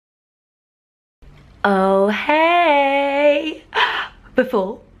Oh, hey.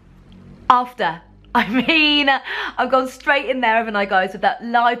 Before, after. I mean, I've gone straight in there, haven't I, guys, with that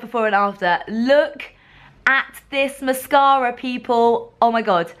live before and after. Look at this mascara, people. Oh my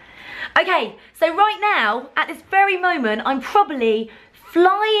God. Okay, so right now, at this very moment, I'm probably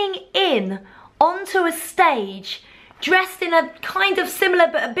flying in onto a stage dressed in a kind of similar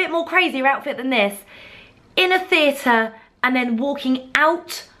but a bit more crazier outfit than this, in a theatre, and then walking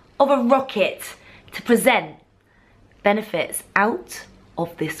out of a rocket to present benefits out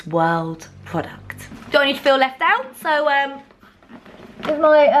of this world product. Don't need to feel left out, so this is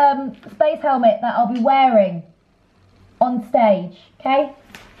my space helmet that I'll be wearing on stage, okay?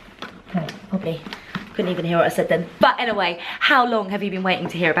 Okay, probably couldn't even hear what I said then. But anyway, how long have you been waiting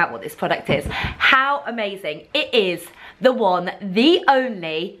to hear about what this product is? How amazing. It is the one, the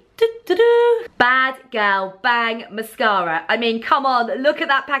only, Bad Girl Bang Mascara. I mean, come on, look at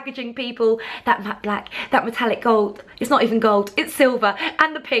that packaging, people. That matte black, that metallic gold. It's not even gold, it's silver.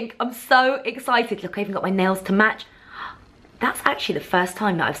 And the pink, I'm so excited. Look, I even got my nails to match. That's actually the first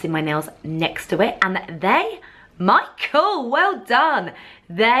time that I've seen my nails next to it, and they, my cool, well done.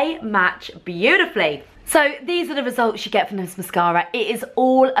 They match beautifully. So these are the results you get from this mascara. It is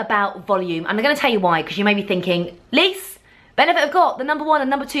all about volume. And I'm gonna tell you why, because you may be thinking, Lise, Benefit have got the #1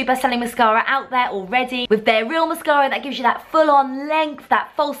 and #2 best-selling mascara out there already with their real mascara that gives you that full-on length,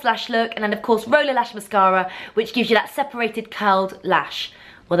 that false lash look, and then of course roller lash mascara, which gives you that separated curled lash.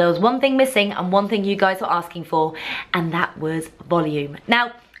 Well, there was one thing missing and one thing you guys were asking for, and that was volume.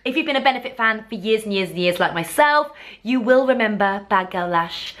 Now, if you've been a Benefit fan for years and years and years like myself, you will remember Bad Girl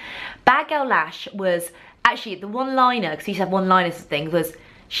Lash. Bad Girl Lash was actually the one-liner, because you used to have one-liners and things, was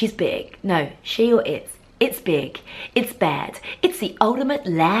she's big. No, she or it's big, it's bad, it's the ultimate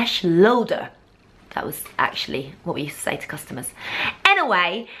lash loader. That was actually what we used to say to customers.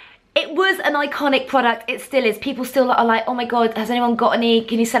 Anyway, it was an iconic product, it still is. People still are like, oh my God, has anyone got any?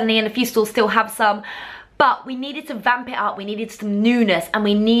 Can you sell any? And a few stores still have some. But we needed to vamp it up, we needed some newness, and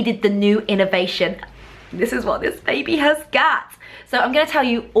we needed the new innovation. This is what this baby has got. So I'm gonna tell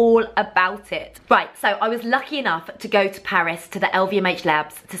you all about it. Right, so I was lucky enough to go to Paris to the LVMH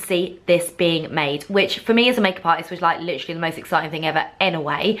labs to see this being made, which for me as a makeup artist was like literally the most exciting thing ever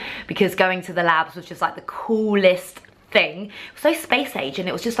anyway, because going to the labs was just like the coolest thing. It was so space age and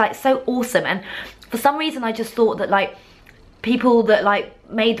it was just like so awesome. And for some reason I just thought that like people that like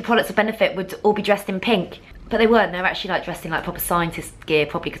made the products of Benefit would all be dressed in pink. But they weren't. They were actually like dressed in like proper scientist gear,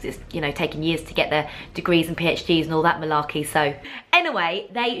 probably because it's, you know, taken years to get their degrees and PhDs and all that malarkey. So anyway,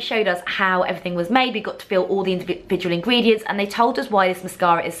 they showed us how everything was made. We got to feel all the individual ingredients, and they told us why this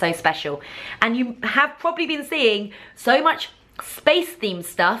mascara is so special. And you have probably been seeing so much space themed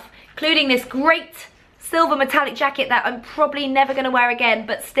stuff, including this great silver metallic jacket that I'm probably never going to wear again,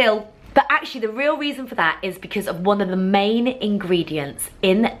 but still. But actually the real reason for that is because of one of the main ingredients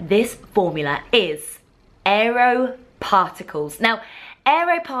in this formula is aero particles. Now,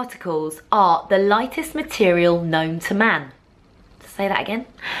 aero particles are the lightest material known to man. Say that again.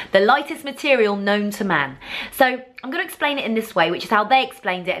 The lightest material known to man. So I'm going to explain it in this way, which is how they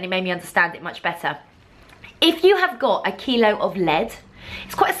explained it, and it made me understand it much better. If you have got a kilo of lead,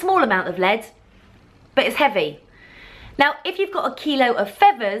 it's quite a small amount of lead, but it's heavy. Now, if you've got a kilo of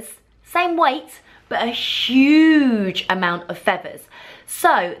feathers, same weight, but a huge amount of feathers.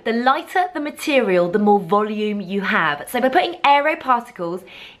 So the lighter the material, the more volume you have. So by putting aero particles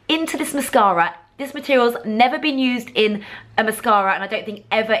into this mascara, this material's never been used in a mascara, and I don't think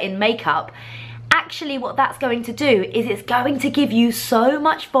ever in makeup. Actually what that's going to do is it's going to give you so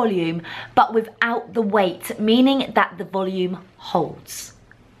much volume, but without the weight, meaning that the volume holds.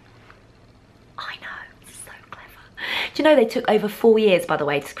 I know. Do you know they took over 4 years, by the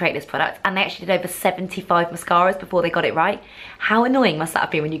way, to create this product, and they actually did over 75 mascaras before they got it right? How annoying must that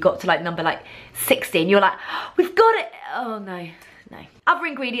have been when you got to like number like 60 and you're like, oh, we've got it. Oh no, no. Other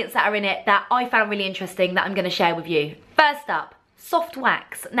ingredients that are in it that I found really interesting that I'm going to share with you. First up, soft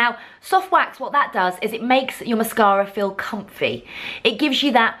wax. Now, soft wax, what that does is it makes your mascara feel comfy. It gives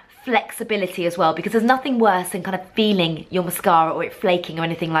you that flexibility as well, because there's nothing worse than kind of feeling your mascara or it flaking or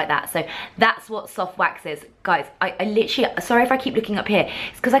anything like that. So that's what soft wax is. Guys, I literally, sorry if I keep looking up here,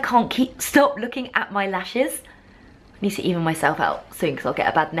 it's because I can't stop looking at my lashes. I need to even myself out soon because I'll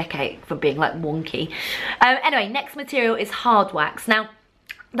get a bad neck ache from being like wonky. Anyway, next material is hard wax. Now,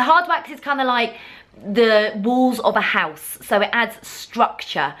 the hard wax is kind of like the walls of a house, so it adds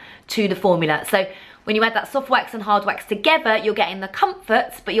structure to the formula. So when you add that soft wax and hard wax together, you're getting the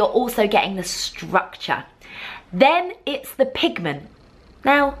comfort, but you're also getting the structure. Then it's the pigment.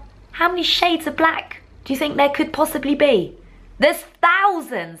 Now, how many shades of black do you think there could possibly be? There's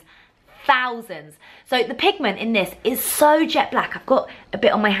thousands, thousands. So the pigment in this is so jet black. I've got a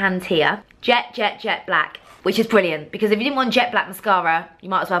bit on my hand here. Jet black, which is brilliant, because if you didn't want jet black mascara, you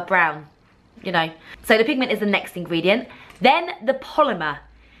might as well have brown, you know. So the pigment is the next ingredient. Then the polymer.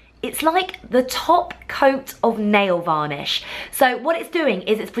 It's like the top coat of nail varnish. So what it's doing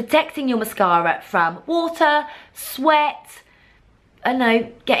is it's protecting your mascara from water, sweat, I don't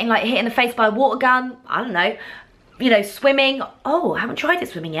know, getting like hit in the face by a water gun, I don't know, you know, swimming. Oh, I haven't tried it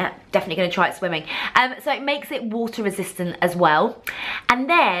swimming yet. Definitely gonna try it swimming. So it makes it water resistant as well. And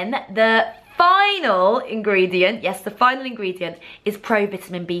then the final ingredient, yes, the final ingredient is Pro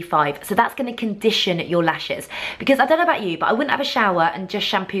Vitamin B5. So that's gonna condition your lashes. Because I don't know about you, but I wouldn't have a shower and just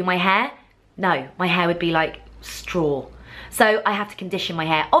shampoo my hair. No, my hair would be like straw. So I have to condition my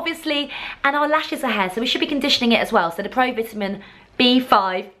hair, obviously, and our lashes are hair, so we should be conditioning it as well. So the Pro Vitamin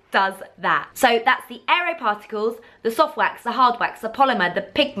B5 does that. So that's the aero particles, the soft wax, the hard wax, the polymer, the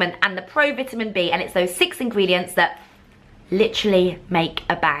pigment, and the Pro Vitamin B, and it's those 6 ingredients that literally make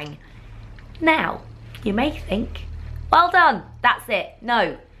a bang. Now, you may think, well done, that's it.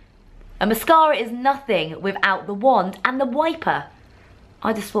 No, a mascara is nothing without the wand and the wiper.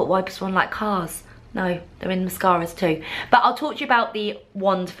 I just thought wipers were on like cars. No, they're in mascaras too. But I'll talk to you about the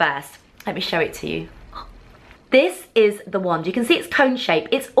wand first. Let me show it to you. This is the wand. You can see it's cone shape.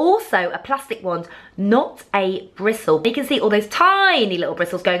 It's also a plastic wand, not a bristle. You can see all those tiny little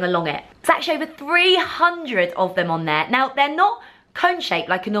bristles going along it. There's actually over 300 of them on there. Now, they're not cone shaped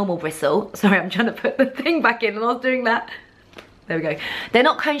like a normal bristle. Sorry, I'm trying to put the thing back in and I was doing that. There we go. They're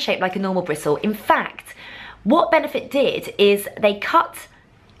not cone shaped like a normal bristle. In fact, what Benefit did is they cut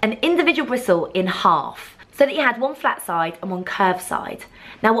an individual bristle in half so that you had one flat side and one curved side.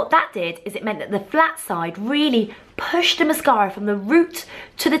 Now what that did is it meant that the flat side really pushed the mascara from the root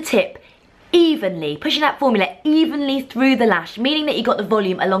to the tip evenly, pushing that formula evenly through the lash, meaning that you got the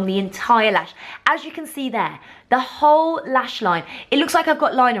volume along the entire lash. As you can see there, the whole lash line, it looks like I've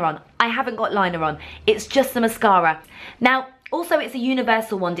got liner on. I haven't got liner on, it's just the mascara. Now, also it's a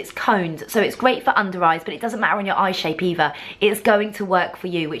universal wand, it's coned, so it's great for under eyes, but it doesn't matter on your eye shape either. It's going to work for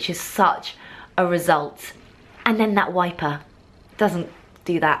you, which is such a result. And then that wiper doesn't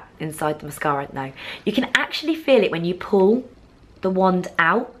do that inside the mascara, no. You can actually feel it when you pull the wand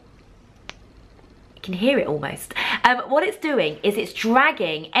out. You can hear it almost. What it's doing is it's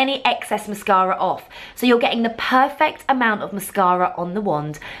dragging any excess mascara off. So you're getting the perfect amount of mascara on the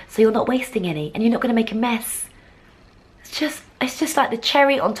wand, so you're not wasting any and you're not gonna make a mess. It's just like the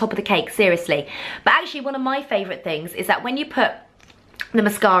cherry on top of the cake, seriously. But actually one of my favorite things is that when you put the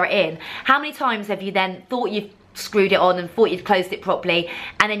mascara in, how many times have you then thought you've screwed it on and thought you'd closed it properly,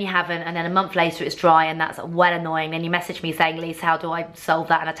 and then you haven't, and then a month later it's dry, and that's well annoying. Then you message me saying, Lisa, how do I solve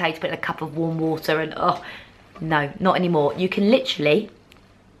that? And I tell you to put in a cup of warm water, and oh, no, not anymore. You can literally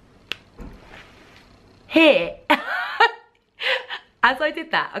hear, as I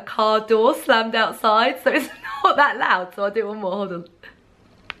did that, a car door slammed outside, so it's not that loud, so I'll do one more, hold on.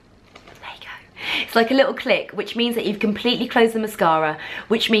 It's like a little click, which means that you've completely closed the mascara,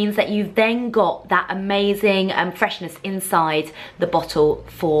 which means that you've then got that amazing freshness inside the bottle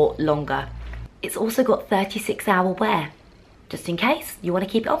for longer. It's also got 36-hour wear, just in case you want to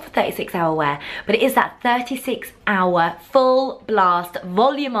keep it on for 36-hour wear. But it is that 36-hour full blast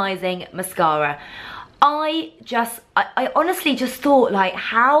volumizing mascara. I honestly just thought, like,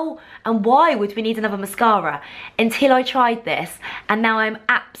 how and why would we need another mascara, until I tried this, and now I'm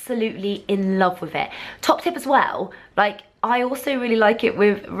absolutely in love with it. Top tip as well, like, I also really like it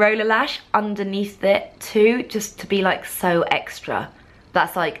with roller lash underneath it too, just to be like so extra.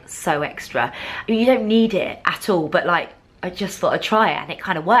 That's like so extra. I mean, you don't need it at all, but like, I just thought I'd try it, and it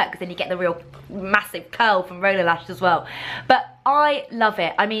kind of works. Then you get the real massive curl from roller lash as well. But I love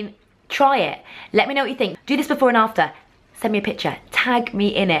it. I mean, try it. Let me know what you think. Do this before and after. Send me a picture. Tag me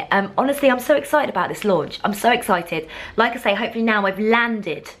in it. Honestly, I'm so excited about this launch. I'm so excited. Like I say, hopefully now I've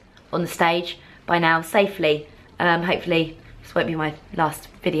landed on the stage by now safely. Hopefully this won't be my last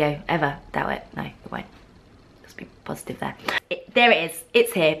video ever. Doubt it. No, it won't. Just be positive there. There it is.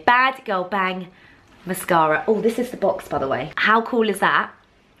 It's here. Bad Girl Bang mascara. Oh, this is the box, by the way. How cool is that?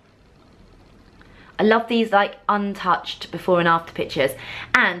 I love these like untouched before and after pictures.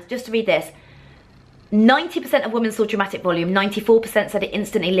 And just to read this, 90% of women saw dramatic volume, 94% said it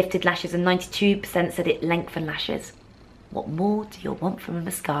instantly lifted lashes, and 92% said it lengthened lashes. What more do you want from a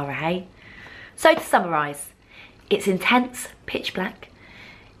mascara, hey? So to summarise, it's intense, pitch black.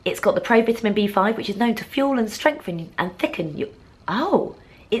 It's got the Pro Vitamin B5, which is known to fuel and strengthen and thicken you. Oh,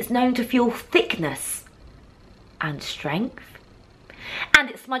 it's known to fuel thickness and strength. And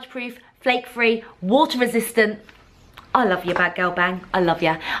it's smudge proof, flake free, water resistant. I love you, bad girl bang. I love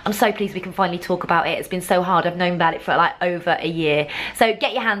you. I'm so pleased we can finally talk about it. It's been so hard. I've known about it for like over a year. So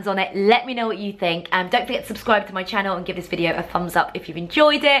get your hands on it. Let me know what you think. Don't forget to subscribe to my channel and give this video a thumbs up if you've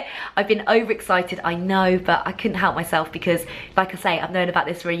enjoyed it. I've been overexcited, I know, but I couldn't help myself because, like I say, I've known about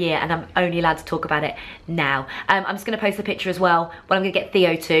this for a year and I'm only allowed to talk about it now. I'm just going to post a picture as well, what I'm going to get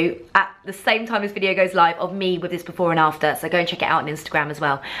Theo to, at the same time this video goes live, of me with this before and after. So go and check it out on Instagram as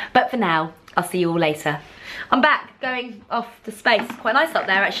well. But for now, I'll see you all later. I'm back, going off to space. Quite nice up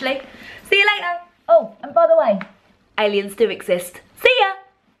there, actually. See you later. Oh, and by the way, aliens do exist. See ya.